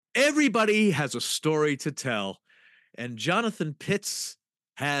Everybody has a story to tell, and Jonathan Pitts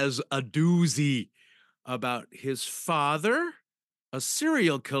has a doozy about his father, a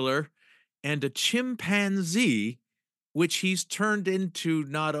serial killer, and a chimpanzee, which he's turned into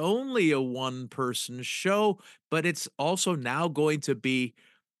not only a one-person show, but it's also now going to be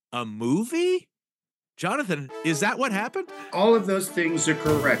a movie? Jonathan, is that what happened? All of those things are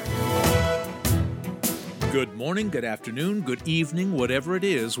correct. Good morning, good afternoon, good evening, whatever it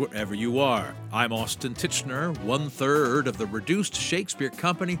is, wherever you are. I'm Austin Titchener, 1/3 of the Reduced Shakespeare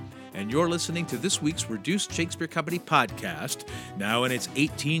Company, and you're listening to this week's Reduced Shakespeare Company podcast, now in its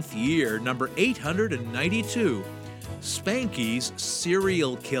 18th year, number 892, Spanky's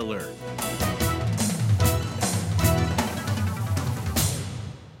Serial Killer.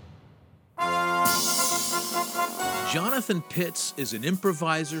 Jonathan Pitts is an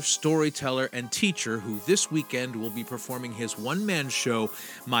improviser, storyteller, and teacher who this weekend will be performing his one-man show,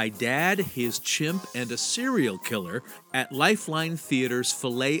 My Dad, His Chimp, and a Serial Killer, at Lifeline Theater's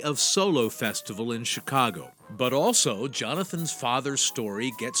Fillet of Solo Festival in Chicago. But also, Jonathan's father's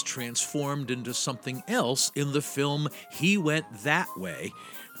story gets transformed into something else in the film He Went That Way,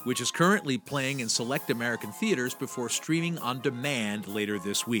 which is currently playing in select American theaters before streaming on demand later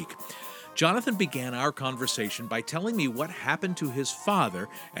this week. Jonathan began our conversation by telling me what happened to his father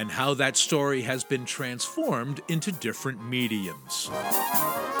and how that story has been transformed into different mediums.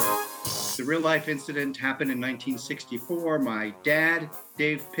 The real-life incident happened in 1964. My dad,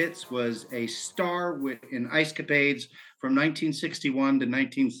 Dave Pitts, was a star in Ice Capades from 1961 to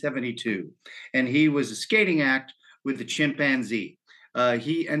 1972, and he was a skating act with the chimpanzee.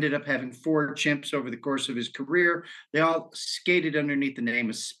 He ended up having 4 chimps over the course of his career. They all skated underneath the name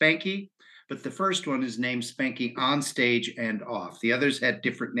of Spanky, but the first one is named Spanky on stage and off. The others had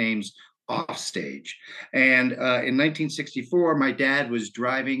different names off stage. And in 1964, my dad was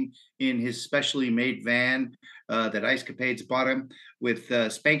driving in his specially made van that Ice Capades bought him with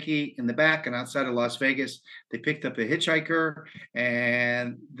Spanky in the back, and outside of Las Vegas, they picked up a hitchhiker,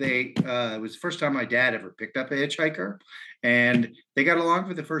 and it was the first time my dad ever picked up a hitchhiker, and they got along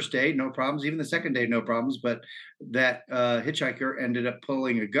for the first day, no problems. Even the second day, no problems. But that hitchhiker ended up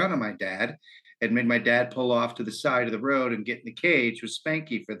pulling a gun on my dad and made my dad pull off to the side of the road and get in the cage with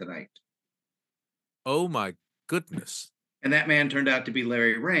Spanky for the night. Oh my goodness. And that man turned out to be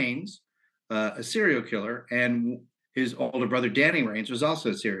Larry Raines, a serial killer, and his older brother, Danny Raines, was also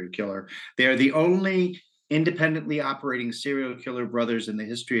a serial killer. They are the only independently operating serial killer brothers in the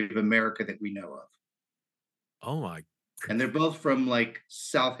history of America that we know of. Oh my. And they're both from like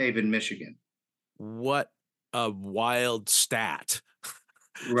South Haven, Michigan. What a wild stat.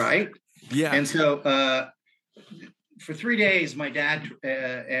 Right? Yeah. And so for 3 days, my dad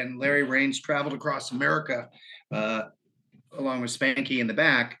and Larry Raines traveled across America along with Spanky in the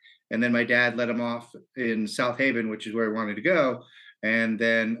back. And then my dad let him off in South Haven, which is where he wanted to go. And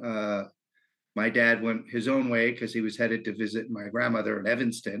then my dad went his own way because he was headed to visit my grandmother in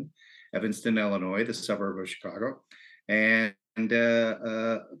Evanston, Illinois, the suburb of Chicago. And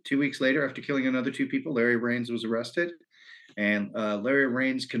 2 weeks later, after killing another 2 people, Larry Raines was arrested. And Larry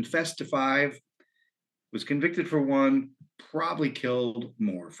Raines confessed to 5, was convicted for 1, probably killed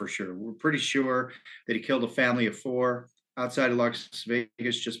more for sure. We're pretty sure that he killed a family of 4 outside of Las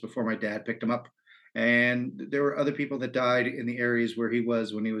Vegas just before my dad picked him up. And there were other people that died in the areas where he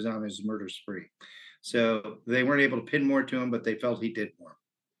was when he was on his murder spree. So they weren't able to pin more to him, but they felt he did more.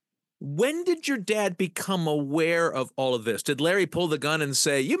 When did your dad become aware of all of this? Did Larry pull the gun and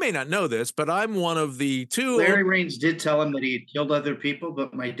say, you may not know this, but I'm one of the 2? Larry Raines did tell him that he had killed other people,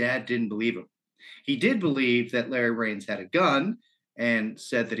 but my dad didn't believe him. He did believe that Larry Raines had a gun and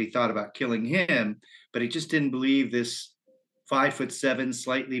said that he thought about killing him, but he just didn't believe this 5'7",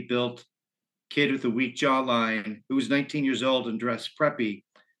 slightly built kid with a weak jawline who was 19 years old and dressed preppy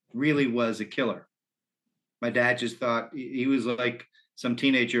really was a killer. My dad just thought he was like some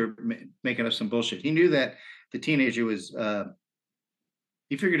teenager making up some bullshit. He knew that the teenager was,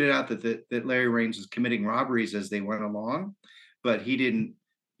 he figured it out that Larry Raines was committing robberies as they went along, but he didn't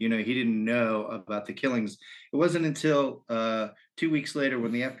know about the killings. It wasn't until 2 weeks later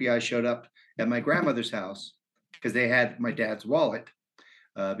when the FBI showed up at my grandmother's house because they had my dad's wallet,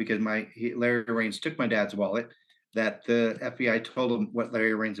 because Larry Raines took my dad's wallet, that the FBI told him what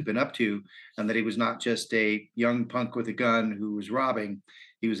Larry Raines had been up to, and that he was not just a young punk with a gun who was robbing.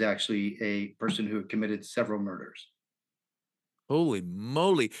 He was actually a person who had committed several murders. Holy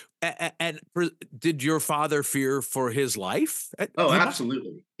moly. And did your father fear for his life? Oh,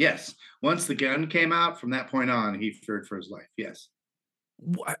 absolutely. Yes. Once the gun came out, from that point on, he feared for his life. Yes.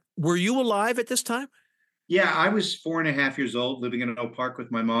 Were you alive at this time? Yeah, I was 4.5 years old, living in Oak Park with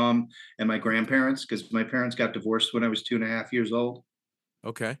my mom and my grandparents because my parents got divorced when I was 2.5 years old.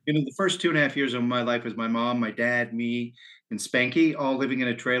 Okay. The first 2.5 years of my life was my mom, my dad, me, and Spanky all living in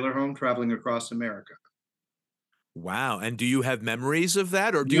a trailer home, traveling across America. Wow. And do you have memories of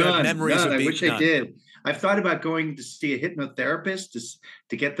that, or do you have None, memories none. of I being wish I none? did. I've thought about going to see a hypnotherapist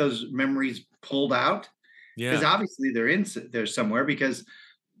to get those memories pulled out because Yeah. obviously they're in there somewhere. Because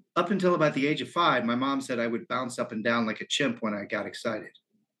up until about the age of 5, my mom said I would bounce up and down like a chimp when I got excited.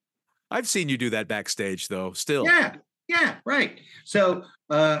 I've seen you do that backstage, though, still. Yeah, yeah, right. So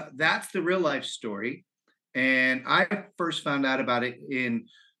that's the real life story. And I first found out about it in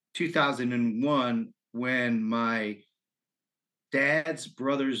 2001 when my dad's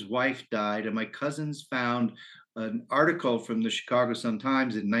brother's wife died, and my cousins found an article from the Chicago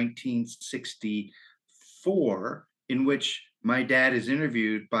Sun-Times in 1964 in which my dad is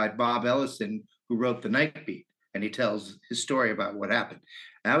interviewed by Bob Ellison, who wrote The Night Beat, and he tells his story about what happened.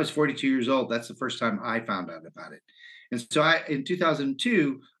 And I was 42 years old. That's the first time I found out about it. And so in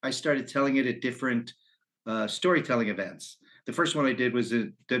 2002, I started telling it at different storytelling events. The first one I did was at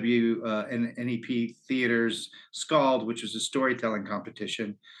NEP Theater's Scald, which was a storytelling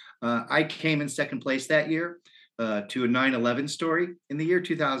competition. I came in second place that year to a 9/11 story. In the year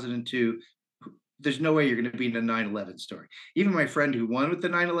 2002, there's no way you're going to beat a 9/11 story. Even my friend who won with the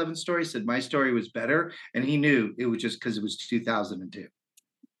 9/11 story said my story was better, and he knew it was just because it was 2002.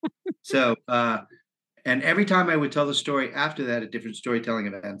 So, and every time I would tell the story after that at different storytelling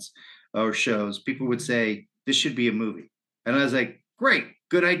events or shows, people would say, "This should be a movie." And I was like, "Great,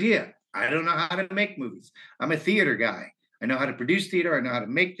 good idea. I don't know how to make movies. I'm a theater guy. I know how to produce theater. I know how to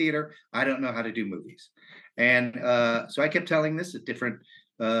make theater. I don't know how to do movies." And so I kept telling this at different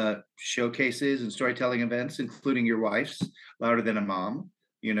showcases and storytelling events, including your wife's, Louder Than a Mom,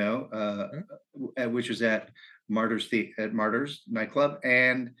 which was at Martyrs nightclub.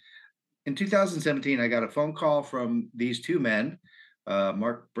 And in 2017, I got a phone call from these two men,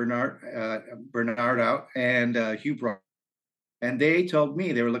 Mark Bernard out and Hugh Braun, and they told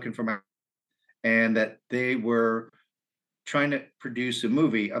me they were looking for my and that they were trying to produce a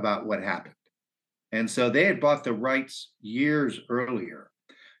movie about what happened. And so they had bought the rights years earlier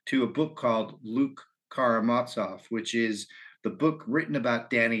to a book called Luke Karamazov, which is the book written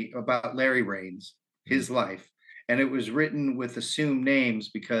about Larry Raines, his life. And it was written with assumed names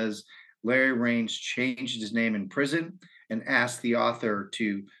because Larry Raines changed his name in prison and asked the author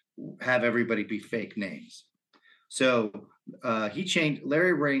to have everybody be fake names. So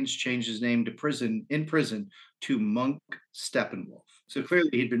Larry Raines changed his name to prison to Monk Steppenwolf. So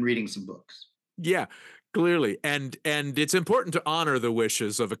clearly he'd been reading some books. Yeah, clearly. And it's important to honor the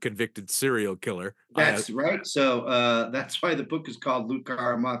wishes of a convicted serial killer. That's right. So that's why the book is called Luke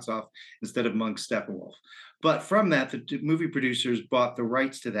Karamazov instead of Monk Steppenwolf. But from that, the movie producers bought the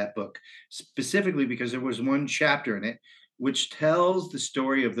rights to that book specifically because there was one chapter in it which tells the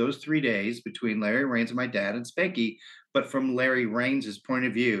story of those 3 days between Larry Raines and my dad and Spanky, but from Larry Raines' point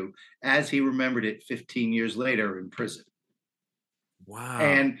of view as he remembered it 15 years later in prison. Wow.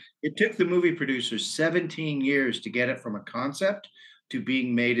 And it took the movie producers 17 years to get it from a concept to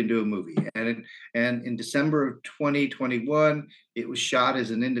being made into a movie. And in December of 2021, it was shot as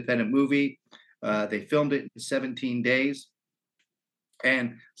an independent movie. They filmed it in 17 days.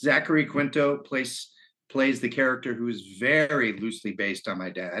 And Zachary Quinto plays the character who is very loosely based on my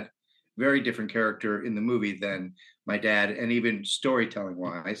dad. Very different character in the movie than my dad, and even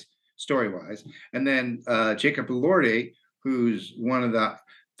story-wise. And then Jacob Elordi, who's one of the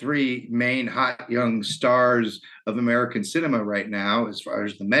 3 main hot young stars of American cinema right now, as far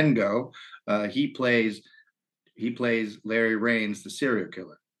as the men go. He plays Larry Raines, the serial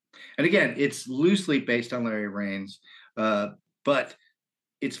killer. And again, it's loosely based on Larry Raines, but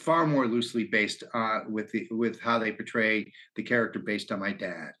it's far more loosely based with how they portray the character based on my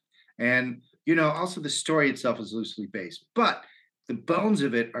dad. And also the story itself is loosely based, but the bones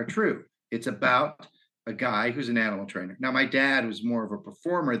of it are true. It's about a guy who's an animal trainer. Now, my dad was more of a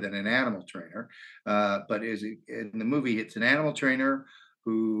performer than an animal trainer, but in the movie, it's an animal trainer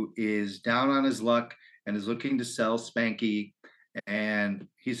who is down on his luck and is looking to sell Spanky. And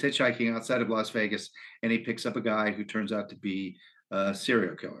he's hitchhiking outside of Las Vegas, and he picks up a guy who turns out to be a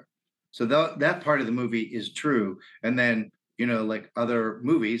serial killer. So that part of the movie is true. And then, like other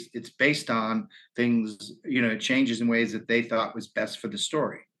movies, it's based on things, it changes in ways that they thought was best for the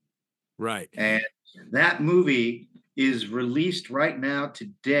story. Right. And that movie is released right now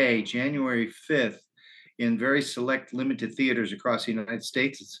today, January 5th, in very select limited theaters across the United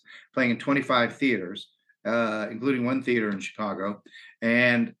States. It's playing in 25 theaters, including one theater in Chicago.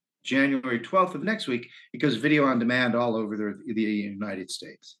 And January 12th of next week, it goes video on demand all over the United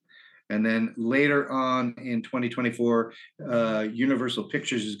States. And then later on in 2024, Universal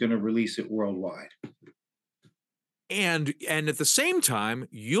Pictures is going to release it worldwide. And at the same time,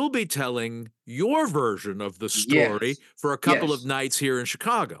 you'll be telling your version of the story for a couple of nights here in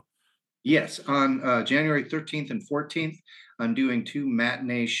Chicago. Yes, on January 13th and 14th, I'm doing 2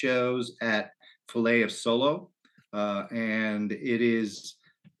 matinee shows at Fillet of Solo. And it is,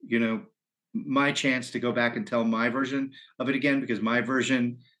 my chance to go back and tell my version of it again, because my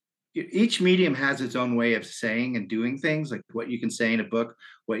version, each medium has its own way of saying and doing things, like what you can say in a book,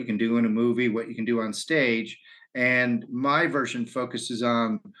 what you can do in a movie, what you can do on stage. And my version focuses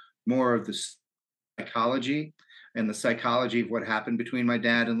on more of the psychology and the psychology of what happened between my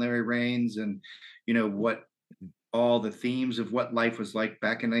dad and Larry Raines, and what all the themes of what life was like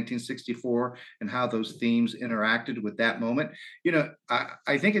back in 1964 and how those themes interacted with that moment.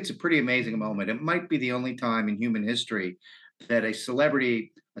 I think it's a pretty amazing moment. It might be the only time in human history that a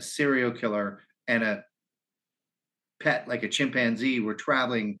celebrity, a serial killer, and a pet like a chimpanzee were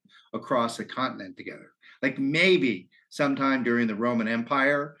traveling across a continent together. Like maybe sometime during the Roman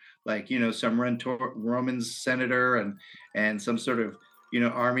Empire, like some Roman senator and some sort of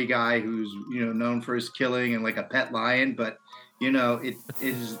army guy who's known for his killing and like a pet lion. But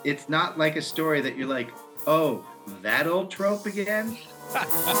it's not like a story that you're like, oh, that old trope again.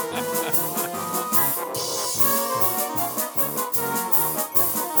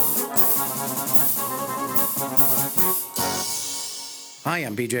 Hi,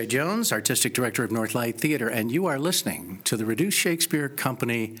 I'm BJ Jones, Artistic Director of Northlight Theater, and you are listening to the Reduced Shakespeare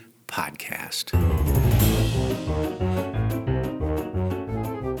Company podcast.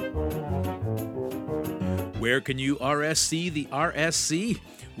 Where can you RSC the RSC?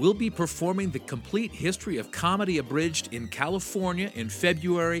 We'll be performing the complete history of comedy abridged in California in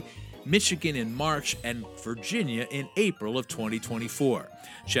February, Michigan in March, and Virginia in April of 2024.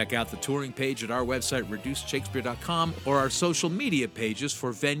 Check out the touring page at our website, reducedshakespeare.com, or our social media pages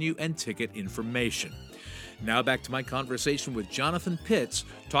for venue and ticket information. Now back to my conversation with Jonathan Pitts,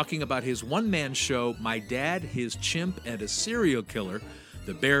 talking about his one-man show, My Dad, His Chimp, and a Serial Killer,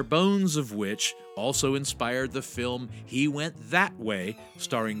 the bare bones of which also inspired the film He Went That Way,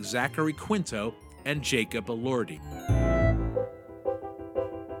 starring Zachary, Quinto, and Jacob Elordi.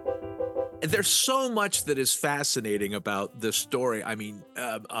 There's so much that is fascinating about this story. I mean,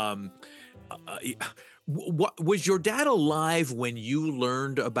 what was your dad alive when you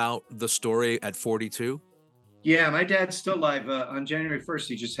learned about the story at 42? Yeah, my dad's still alive. On January 1st,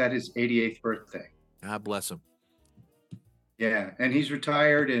 he just had his 88th birthday. God bless him. Yeah, and he's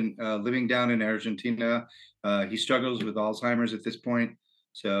retired and living down in Argentina. He struggles with Alzheimer's at this point.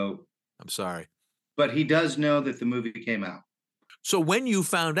 So I'm sorry. But he does know that the movie came out. So when you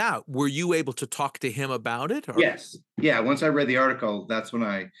found out, were you able to talk to him about it? Or? Yes. Yeah. Once I read the article, that's when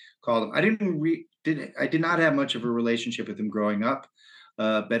I called him. I did not have much of a relationship with him growing up,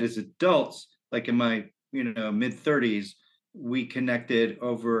 but as adults, like in my mid 30s, we connected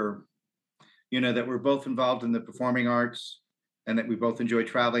over that we're both involved in the performing arts and that we both enjoy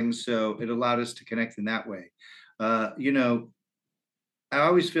traveling. So it allowed us to connect in that way. I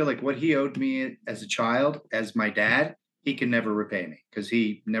always feel like what he owed me as a child, as my dad, he can never repay me because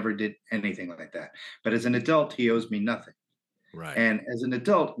he never did anything like that. But as an adult, he owes me nothing. Right. And as an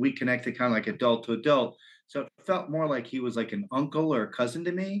adult, we connected kind of like adult to adult. So it felt more like he was like an uncle or a cousin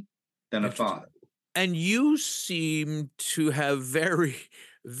to me than a father. And you seem to have very,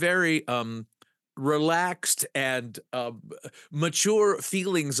 very relaxed and mature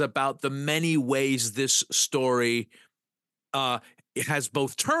feelings about the many ways this story it has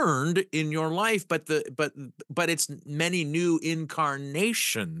both turned in your life, but it's many new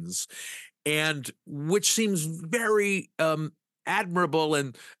incarnations, and which seems very admirable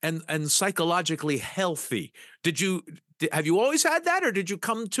and psychologically healthy. Have you always had that, or did you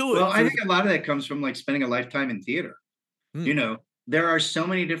come to it? Well, I think a lot of that comes from like spending a lifetime in theater. There are so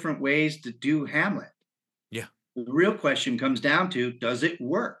many different ways to do Hamlet. Yeah. The real question comes down to, does it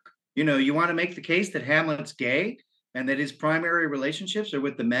work? You want to make the case that Hamlet's gay and that his primary relationships are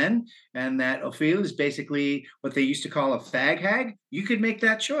with the men, and that Ophelia is basically what they used to call a fag hag. You could make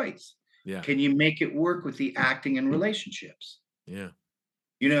that choice. Yeah. Can you make it work with the acting and relationships? Yeah.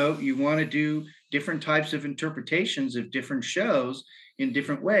 You want to do different types of interpretations of different shows in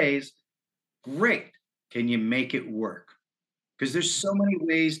different ways. Great. Can you make it work? Because there's so many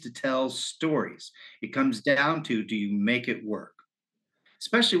ways to tell stories. It comes down to, do you make it work?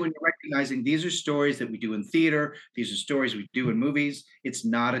 Especially when you're recognizing these are stories that we do in theater. These are stories we do in movies. It's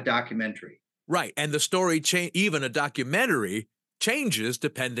not a documentary. Right. And the story even a documentary changes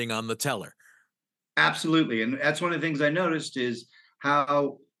depending on the teller. Absolutely. And that's one of the things I noticed is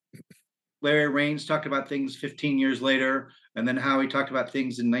how Larry Raines talked about things 15 years later, and then how he talked about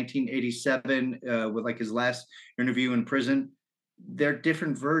things in 1987 with like his last interview in prison. They're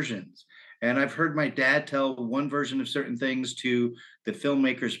different versions. And I've heard my dad tell one version of certain things to the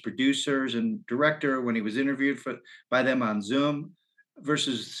filmmakers, producers, and director when he was interviewed by them on Zoom,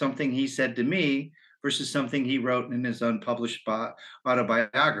 versus something he said to me, versus something he wrote in his unpublished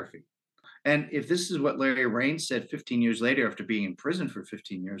autobiography. And if this is what Larry Raines said 15 years later after being in prison for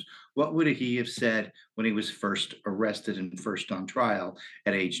 15 years, what would he have said when he was first arrested and first on trial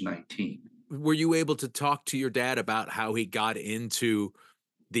at age 19? Were you able to talk to your dad about how he got into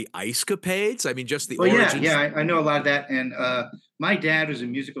the Ice Capades? I mean, just the origins. Yeah, I know a lot of that. And my dad was a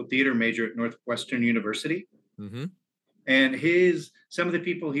musical theater major at Northwestern University. Mm-hmm. And some of the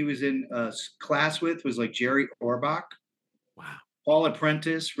people he was in class with was like Jerry Orbach. Wow. Paul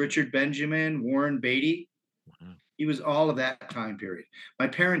Apprentice, Richard Benjamin, Warren Beatty. Wow. He was all of that time period. My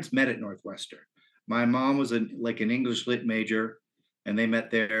parents met at Northwestern. My mom was an English lit major, and they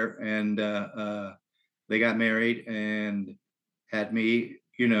met there, and they got married and had me.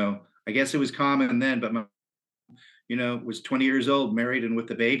 I guess it was common then, but my, was 20 years old, married and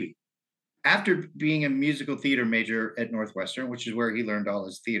with a baby. After being a musical theater major at Northwestern, which is where he learned all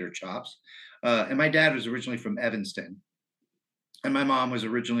his theater chops, and my dad was originally from Evanston, and my mom was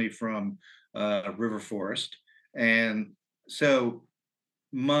originally from River Forest. And so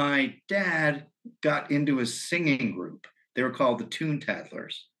my dad got into a singing group. They were called the Toon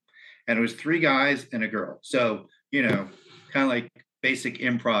Tattlers. And it was 3 guys and a girl. So, kind of like basic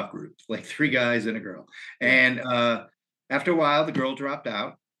improv group, like 3 guys and a girl. And after a while, the girl dropped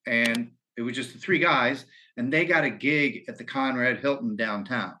out and it was just the 3 guys. And they got a gig at the Conrad Hilton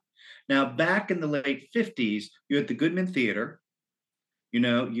downtown. Now, back in the late 50s, you had the Goodman Theater.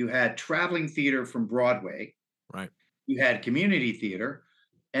 You had traveling theater from Broadway. Right. You had community theater,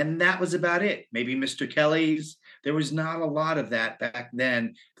 and that was about it. Maybe Mr. Kelly's. There was not a lot of that back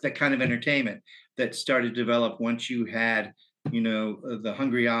then, that kind of entertainment that started to develop once you had, the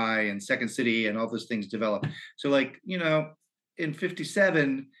Hungry Eye and Second City and all those things develop. So like, in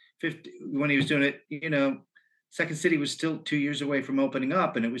 57, when he was doing it, Second City was still 2 years away from opening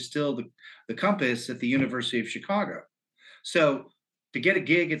up, and it was still the Compass at the University of Chicago. So to get a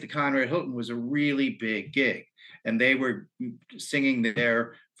gig at the Conrad Hilton was a really big gig. And they were singing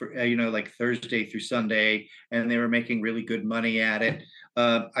there for, like Thursday through Sunday, and they were making really good money at it.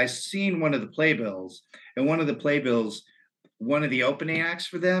 I seen one of the playbills, and one of the playbills, one of the opening acts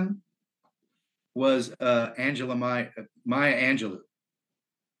for them was Maya Angelou.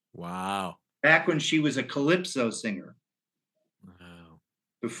 Wow. Back when she was a calypso singer. Wow.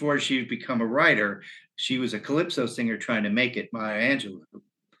 Before she become a writer, she was a calypso singer trying to make it, Maya Angelou.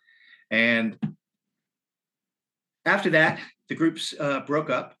 And after that, the groups broke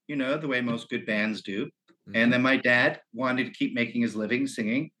up, the way most good bands do. Mm-hmm. And then my dad wanted to keep making his living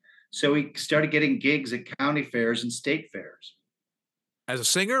singing. So he started getting gigs at county fairs and state fairs. As a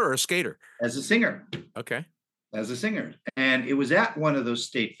singer or a skater? As a singer. Okay. As a singer. And it was at one of those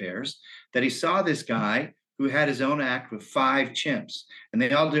state fairs that he saw this guy who had his own act with 5 chimps. And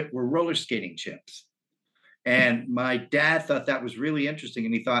they all were roller skating chimps. And my dad thought that was really interesting.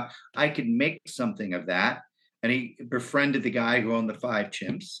 And he thought, I could make something of that. And he befriended the guy who owned the 5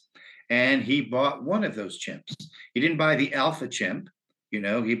 chimps. And he bought one of those chimps. He didn't buy the alpha chimp.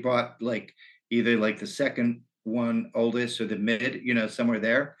 He bought either the second one oldest or the mid, somewhere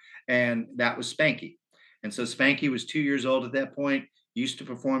there. And that was Spanky. And so Spanky was 2 years old at that point, used to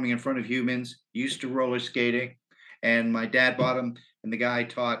performing in front of humans, used to roller skating. And my dad bought him, and the guy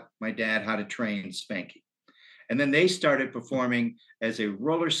taught my dad how to train Spanky. And then they started performing as a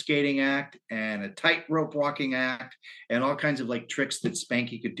roller skating act and a tightrope walking act and all kinds of tricks that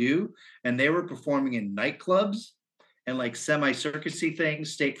Spanky could do. And they were performing in nightclubs and semi-circusy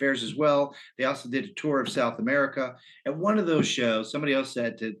things, state fairs as well. They also did a tour of South America. At one of those shows, somebody else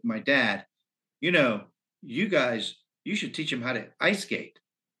said to my dad, you guys, you should teach him how to ice skate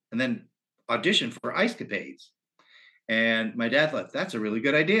and then audition for Ice Capades. And my dad thought, that's a really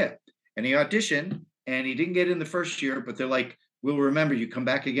good idea. And he auditioned. And he didn't get in the first year, but they're like, we'll remember you, come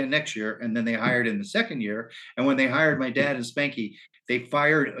back again next year. And then they hired in the second year. And when they hired my dad and Spanky, they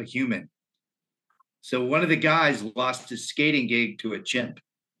fired a human. So one of the guys lost his skating gig to a chimp.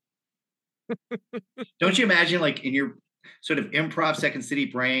 Don't you imagine, in your sort of improv Second City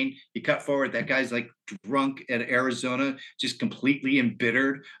brain, you cut forward, that guy's drunk at Arizona, just completely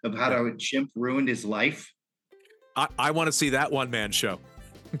embittered of how a chimp ruined his life. I want to see that one-man show.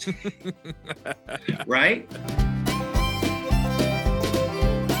 Right?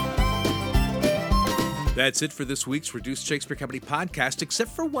 That's it for this week's Reduced Shakespeare Company podcast,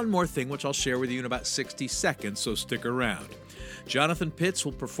 except for one more thing, which I'll share with you in about 60 seconds, so stick around. Jonathan Pitts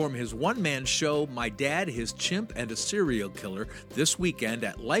will perform his one-man show, My Dad, His Chimp, and a Serial Killer, this weekend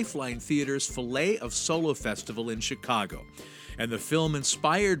at Lifeline Theater's Fillet of Solo Festival in Chicago. And the film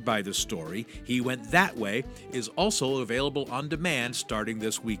inspired by the story, He Went That Way, is also available on demand starting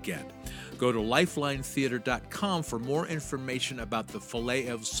this weekend. Go to lifelinetheater.com for more information about the Fillet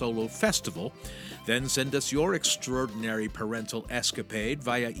of Solo Festival. Then send us your extraordinary parental escapade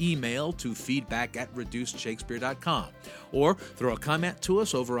via email to feedback@reducedshakespeare.com. Or throw a comment to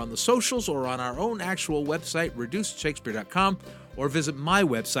us over on the socials or on our own actual website, reducedshakespeare.com, or visit my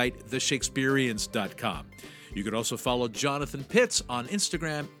website, theshakespeareans.com. You could also follow Jonathan Pitts on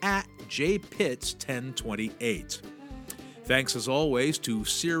Instagram at jpitts1028. Thanks as always to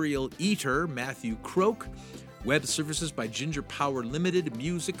Serial Eater Matthew Croak, web services by Ginger Power Limited,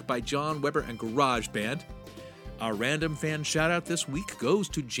 music by John Weber and GarageBand. Our random fan shout-out this week goes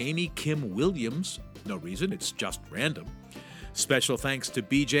to Jamie Kim Williams. No reason, it's just random. Special thanks to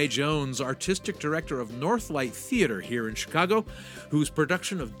B.J. Jones, Artistic Director of Northlight Theater here in Chicago, whose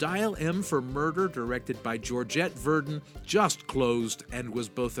production of Dial M for Murder, directed by Georgette Verdon, just closed and was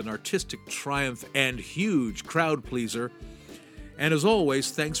both an artistic triumph and huge crowd pleaser. And as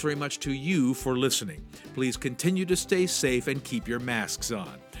always, thanks very much to you for listening. Please continue to stay safe and keep your masks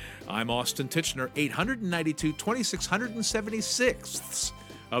on. I'm Austin Titchener, 892 2676th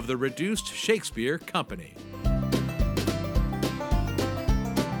of the Reduced Shakespeare Company.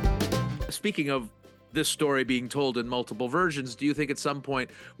 Speaking of this story being told in multiple versions, do you think at some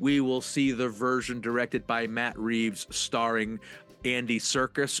point we will see the version directed by Matt Reeves starring Andy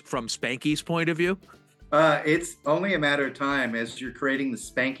Serkis from Spanky's point of view? It's only a matter of time as you're creating the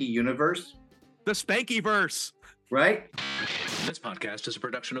Spanky universe. The Spankyverse! Right? This podcast is a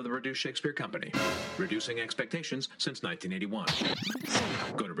production of the Reduced Shakespeare Company, reducing expectations since 1981.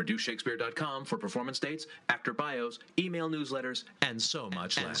 Go to reducedshakespeare.com for performance dates, actor bios, email newsletters, and so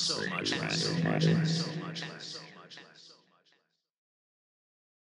much less.